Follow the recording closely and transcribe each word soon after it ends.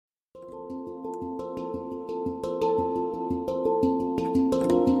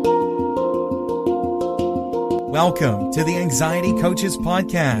Welcome to the Anxiety Coaches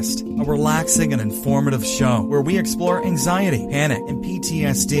Podcast, a relaxing and informative show where we explore anxiety, panic, and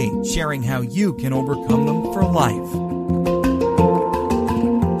PTSD, sharing how you can overcome them for life.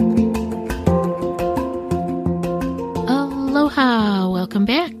 Aloha! Welcome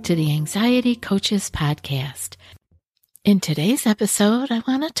back to the Anxiety Coaches Podcast. In today's episode, I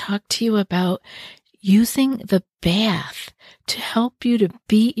want to talk to you about using the bath to help you to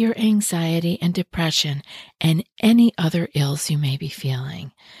beat your anxiety and depression and any other ills you may be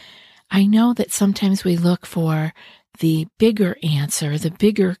feeling. I know that sometimes we look for the bigger answer, the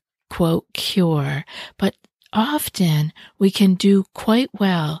bigger, quote, cure, but often we can do quite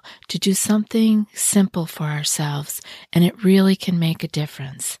well to do something simple for ourselves, and it really can make a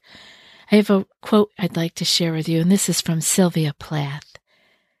difference. I have a quote I'd like to share with you, and this is from Sylvia Plath.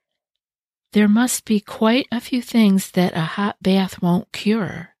 There must be quite a few things that a hot bath won't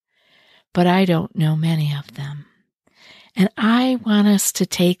cure, but I don't know many of them. And I want us to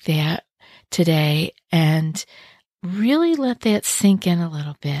take that today and really let that sink in a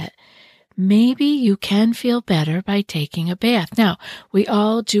little bit. Maybe you can feel better by taking a bath. Now, we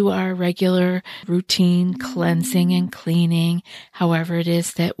all do our regular routine cleansing and cleaning, however it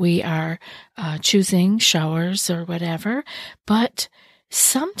is that we are choosing showers or whatever, but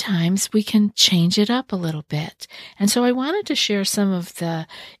sometimes we can change it up a little bit. And so I wanted to share some of the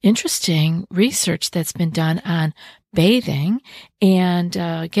interesting research that's been done on bathing and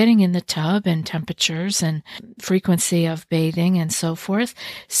getting in the tub and temperatures and frequency of bathing and so forth,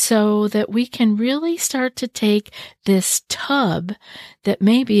 so that we can really start to take this tub that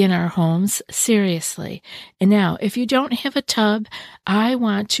may be in our homes seriously. And now, if you don't have a tub, I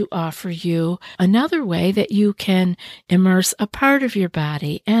want to offer you another way that you can immerse a part of your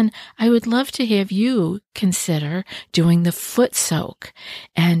body. And I would love to have you consider doing the foot soak.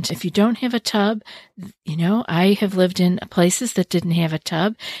 And if you don't have a tub, you know, I have lived in places that didn't have a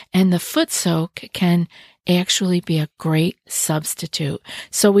tub, and the foot soak can actually be a great substitute.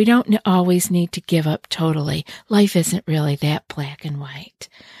 So we don't always need to give up totally. Life isn't really that black and white.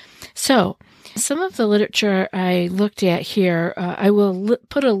 So some of the literature I looked at here, I will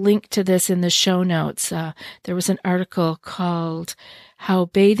put a link to this in the show notes. There was an article called How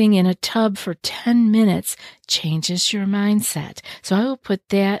Bathing in a Tub for 10 Minutes Changes Your Mindset. So I will put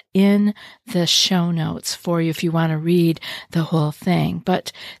that in the show notes for you if you want to read the whole thing.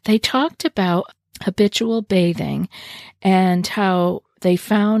 But they talked about habitual bathing and how they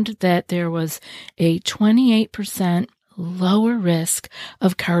found that there was a 28% lower risk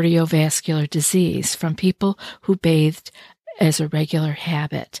of cardiovascular disease from people who bathed as a regular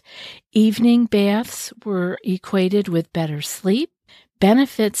habit. Evening baths were equated with better sleep.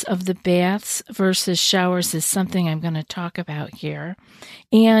 Benefits of the baths versus showers is something I'm going to talk about here,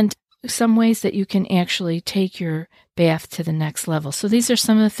 and some ways that you can actually take your bath to the next level. So these are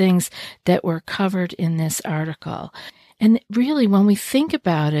some of the things that were covered in this article. And really, when we think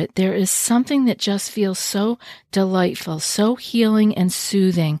about it, there is something that just feels so delightful, so healing and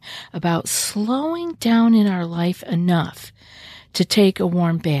soothing about slowing down in our life enough to take a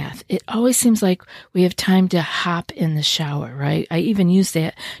warm bath. It always seems like we have time to hop in the shower, right? I even use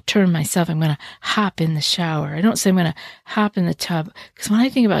that term myself. I'm going to hop in the shower. I don't say I'm going to hop in the tub, because when I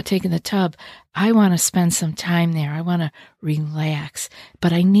think about taking the tub, I want to spend some time there. I want to relax,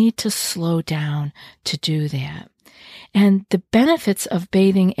 but I need to slow down to do that. And the benefits of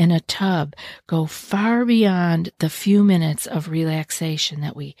bathing in a tub go far beyond the few minutes of relaxation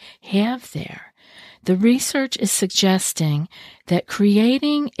that we have there. The research is suggesting that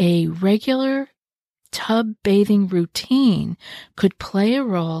creating a regular tub bathing routine could play a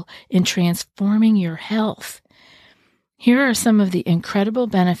role in transforming your health. Here are some of the incredible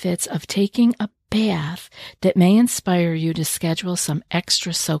benefits of taking a bath that may inspire you to schedule some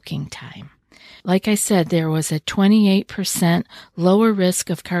extra soaking time. Like I said, there was a 28% lower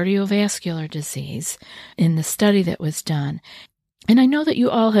risk of cardiovascular disease in the study that was done. And I know that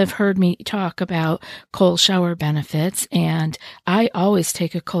you all have heard me talk about cold shower benefits, and I always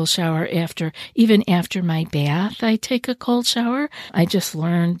take a cold shower even after my bath, I take a cold shower. I just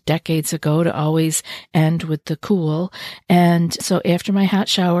learned decades ago to always end with the cool. And so after my hot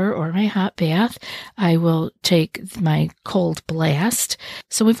shower or my hot bath, I will take my cold blast.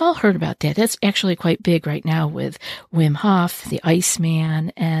 So we've all heard about that. That's actually quite big right now with Wim Hof, the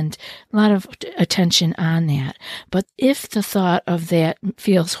Iceman, and a lot of attention on that. But if the thought of that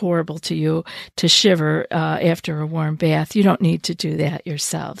feels horrible to you to shiver after a warm bath, you don't need to do that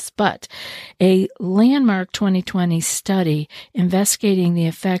yourselves. But a landmark 2020 study investigating the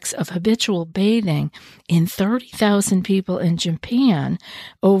effects of habitual bathing in 30,000 people in Japan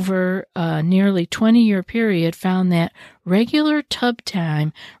over a nearly 20-year period found that regular tub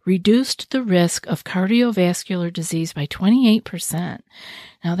time reduced the risk of cardiovascular disease by 28%.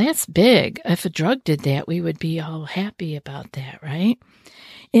 Now that's big. If a drug did that, we would be all happy about that, right?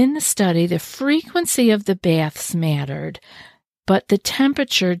 In the study, the frequency of the baths mattered, but the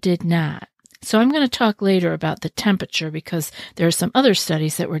temperature did not. So I'm going to talk later about the temperature because there are some other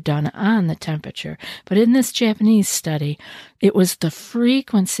studies that were done on the temperature. But in this Japanese study, it was the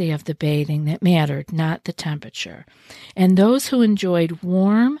frequency of the bathing that mattered, not the temperature. And those who enjoyed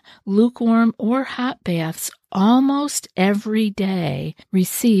warm, lukewarm, or hot baths almost every day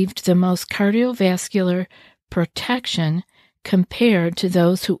received the most cardiovascular protection compared to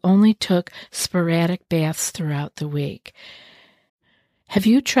those who only took sporadic baths throughout the week. Have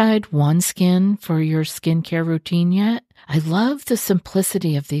you tried OneSkin for your skincare routine yet? I love the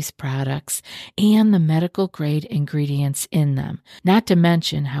simplicity of these products and the medical-grade ingredients in them, not to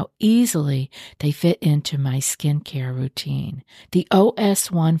mention how easily they fit into my skincare routine. The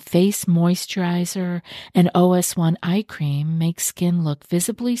OS1 Face Moisturizer and OS1 Eye Cream make skin look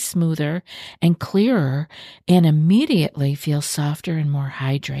visibly smoother and clearer and immediately feel softer and more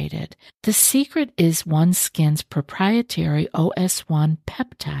hydrated. The secret is OneSkin's proprietary OS1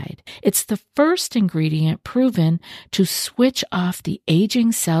 peptide. It's the first ingredient proven to switch off the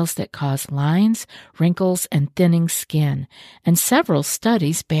aging cells that cause lines, wrinkles, and thinning skin, and several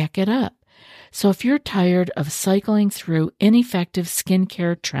studies back it up. So if you're tired of cycling through ineffective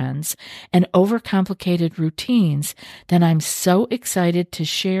skincare trends and overcomplicated routines, then I'm so excited to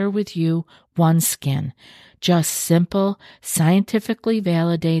share with you OneSkin, just simple, scientifically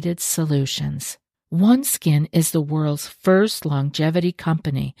validated solutions. OneSkin is the world's first longevity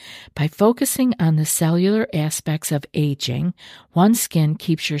company. By focusing on the cellular aspects of aging, OneSkin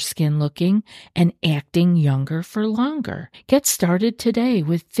keeps your skin looking and acting younger for longer. Get started today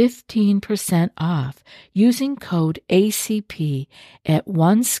with 15% off using code ACP at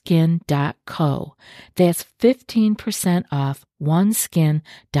oneskin.co. That's 15% off oneskin.co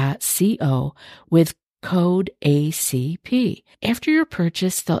with code ACP. After your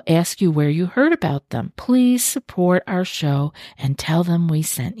purchase, they'll ask you where you heard about them. Please support our show and tell them we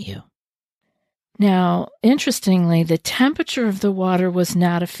sent you. Now, interestingly, the temperature of the water was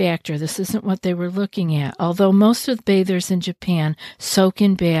not a factor. This isn't what they were looking at, although most of the bathers in Japan soak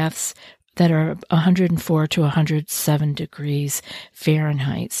in baths that are 104 to 107 degrees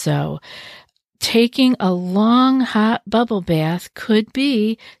Fahrenheit. So taking a long hot bubble bath could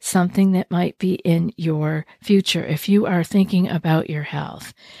be something that might be in your future if you are thinking about your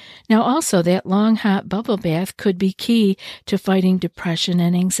health. Now also, that long hot bubble bath could be key to fighting depression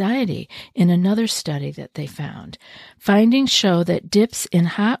and anxiety in another study that they found. Findings show that dips in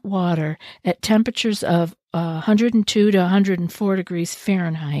hot water at temperatures of 102 to 104 degrees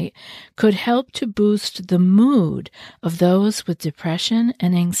Fahrenheit could help to boost the mood of those with depression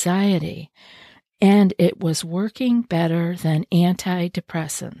and anxiety. And it was working better than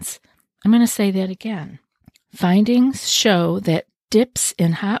antidepressants. I'm going to say that again. Findings show that dips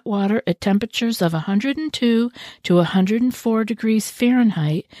in hot water at temperatures of 102 to 104 degrees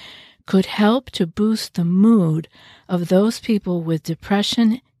Fahrenheit could help to boost the mood of those people with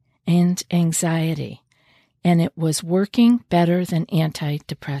depression and anxiety. And it was working better than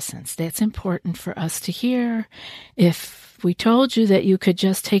antidepressants. That's important for us to hear. If we told you that you could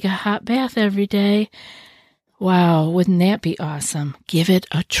just take a hot bath every day, wow, wouldn't that be awesome? Give it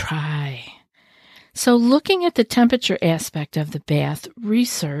a try. So looking at the temperature aspect of the bath,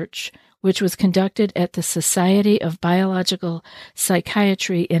 research, which was conducted at the Society of Biological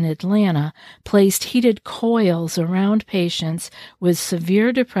Psychiatry in Atlanta, placed heated coils around patients with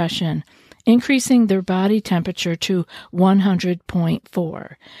severe depression, increasing their body temperature to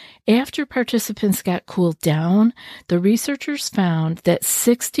 100.4. After participants got cooled down, the researchers found that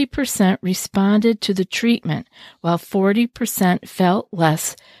 60% responded to the treatment, while 40% felt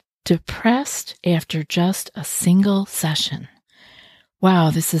less depressed after just a single session. Wow,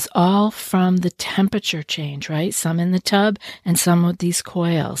 this is all from the temperature change, right? Some in the tub and some with these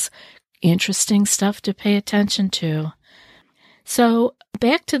coils. Interesting stuff to pay attention to. So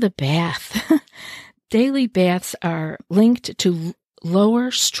back to the bath. Daily baths are linked to lower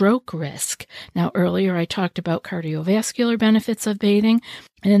stroke risk. Now, earlier I talked about cardiovascular benefits of bathing,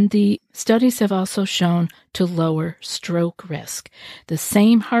 and the studies have also shown to lower stroke risk. The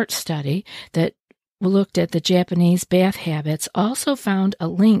same heart study that looked at the Japanese bath habits also found a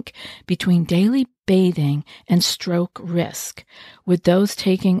link between daily bathing and stroke risk, with those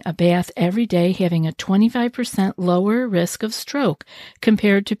taking a bath every day having a 25% lower risk of stroke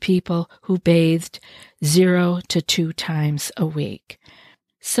compared to people who bathed 0 to 2 times a week.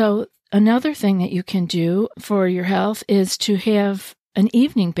 So another thing that you can do for your health is to have an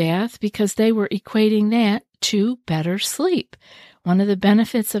evening bath, because they were equating that to better sleep. One of the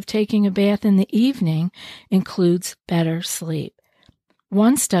benefits of taking a bath in the evening includes better sleep.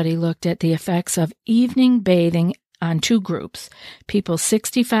 One study looked at the effects of evening bathing on 2 groups, people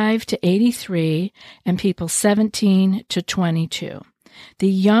 65 to 83 and people 17 to 22. The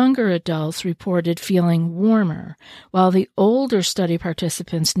younger adults reported feeling warmer, while the older study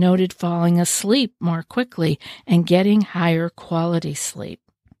participants noted falling asleep more quickly and getting higher quality sleep.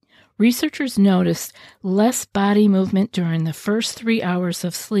 Researchers noticed less body movement during the first 3 hours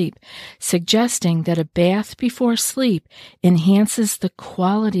of sleep, suggesting that a bath before sleep enhances the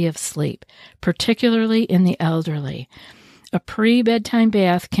quality of sleep, particularly in the elderly. A pre-bedtime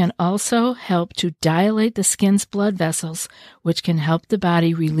bath can also help to dilate the skin's blood vessels, which can help the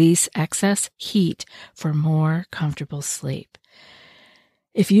body release excess heat for more comfortable sleep.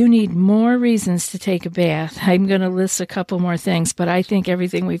 If you need more reasons to take a bath, I'm going to list a couple more things, but I think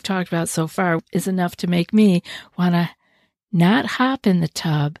everything we've talked about so far is enough to make me want to not hop in the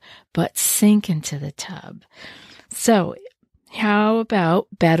tub, but sink into the tub. So, how about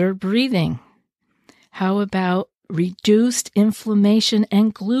better breathing? How about reduced inflammation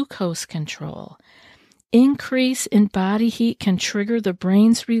and glucose control? Increase in body heat can trigger the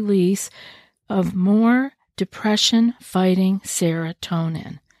brain's release of more depression-fighting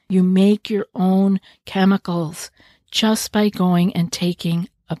serotonin. You make your own chemicals just by going and taking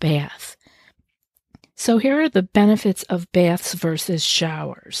a bath. So here are the benefits of baths versus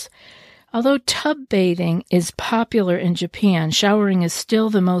showers. Although tub bathing is popular in Japan, showering is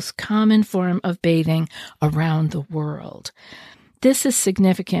still the most common form of bathing around the world. This is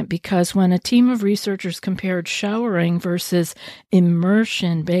significant because when a team of researchers compared showering versus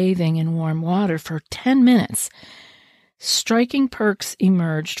immersion bathing in warm water for 10 minutes, striking perks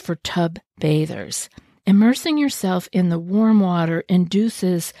emerged for tub bathers. Immersing yourself in the warm water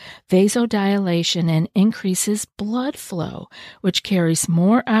induces vasodilation and increases blood flow, which carries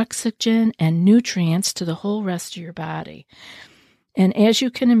more oxygen and nutrients to the whole rest of your body. And as you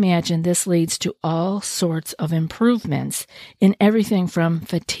can imagine, this leads to all sorts of improvements in everything from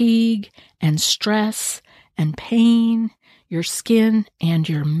fatigue and stress and pain, your skin, and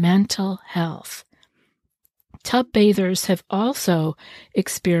your mental health. Tub bathers have also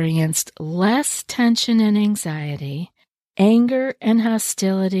experienced less tension and anxiety, anger and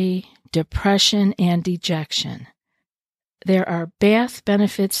hostility, depression and dejection. There are bath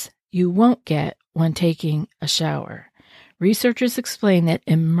benefits you won't get when taking a shower. Researchers explain that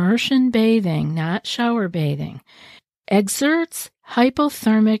immersion bathing, not shower bathing, exerts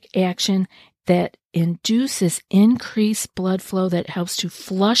hypothermic action that induces increased blood flow that helps to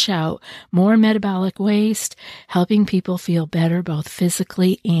flush out more metabolic waste, helping people feel better both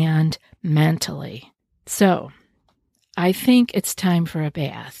physically and mentally. So, I think it's time for a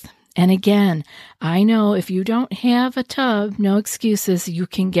bath. And again, I know if you don't have a tub, no excuses, you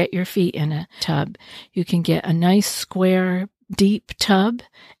can get your feet in a tub. You can get a nice square, deep tub,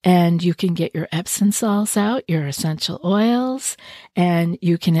 and you can get your Epsom salts out, your essential oils, and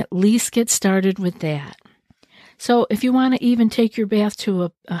you can at least get started with that. So if you want to even take your bath to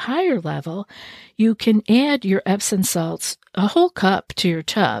a higher level, you can add your Epsom salts, a whole cup, to your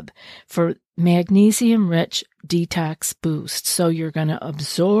tub for magnesium-rich detox boost. So you're going to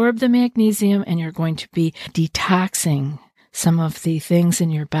absorb the magnesium and you're going to be detoxing some of the things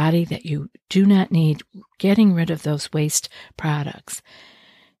in your body that you do not need, getting rid of those waste products.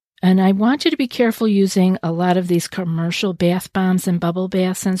 And I want you to be careful using a lot of these commercial bath bombs and bubble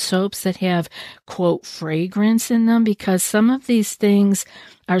baths and soaps that have, quote, fragrance in them, because some of these things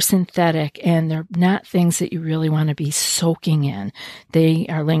are synthetic and they're not things that you really want to be soaking in. They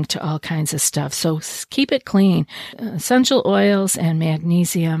are linked to all kinds of stuff. So keep it clean. Essential oils and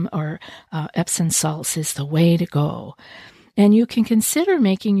magnesium or Epsom salts is the way to go. And you can consider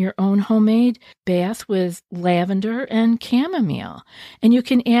making your own homemade bath with lavender and chamomile. And you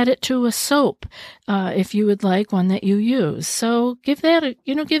can add it to a soap if you would like one that you use. So give that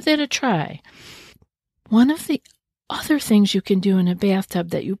a try. One of the other things you can do in a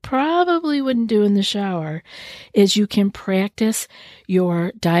bathtub that you probably wouldn't do in the shower is you can practice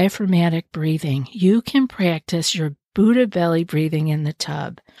your diaphragmatic breathing. You can practice your Buddha belly breathing in the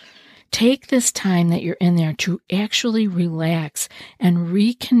tub. take this time that you're in there to actually relax and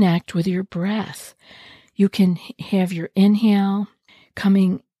reconnect with your breath. You can have your inhale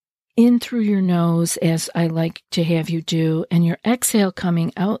coming in through your nose, as I like to have you do, and your exhale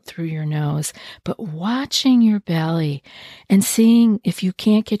coming out through your nose, but watching your belly and seeing if you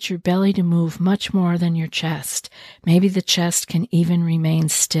can't get your belly to move much more than your chest. Maybe the chest can even remain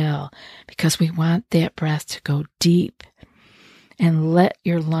still, because we want that breath to go deep and let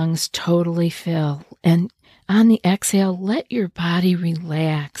your lungs totally fill. And on the exhale, let your body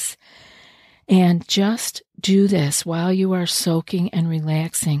relax. And just do this while you are soaking and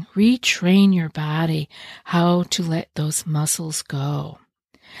relaxing. Retrain your body how to let those muscles go.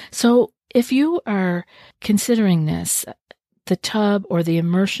 So if you are considering this, the tub or the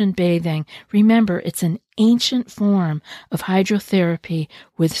immersion bathing, remember it's an ancient form of hydrotherapy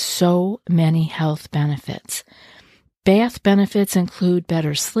with so many health benefits. Bath benefits include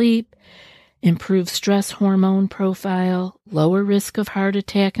better sleep, improved stress hormone profile, lower risk of heart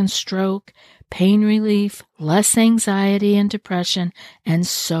attack and stroke, pain relief, less anxiety and depression, and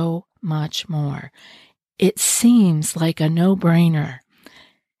so much more. It seems like a no-brainer.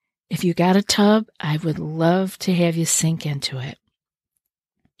 If you got a tub, I would love to have you sink into it.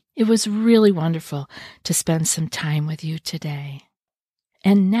 It was really wonderful to spend some time with you today.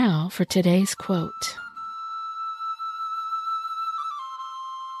 And now for today's quote.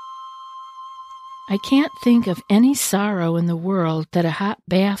 I can't think of any sorrow in the world that a hot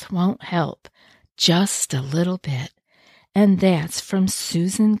bath won't help, just a little bit. And that's from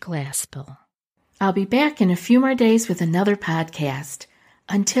Susan Glaspell. I'll be back in a few more days with another podcast.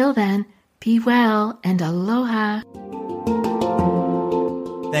 Until then, be well and aloha.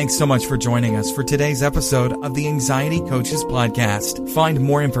 Thanks so much for joining us for today's episode of the Anxiety Coaches Podcast. Find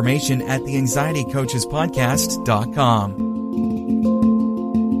more information at theanxietycoachespodcast.com.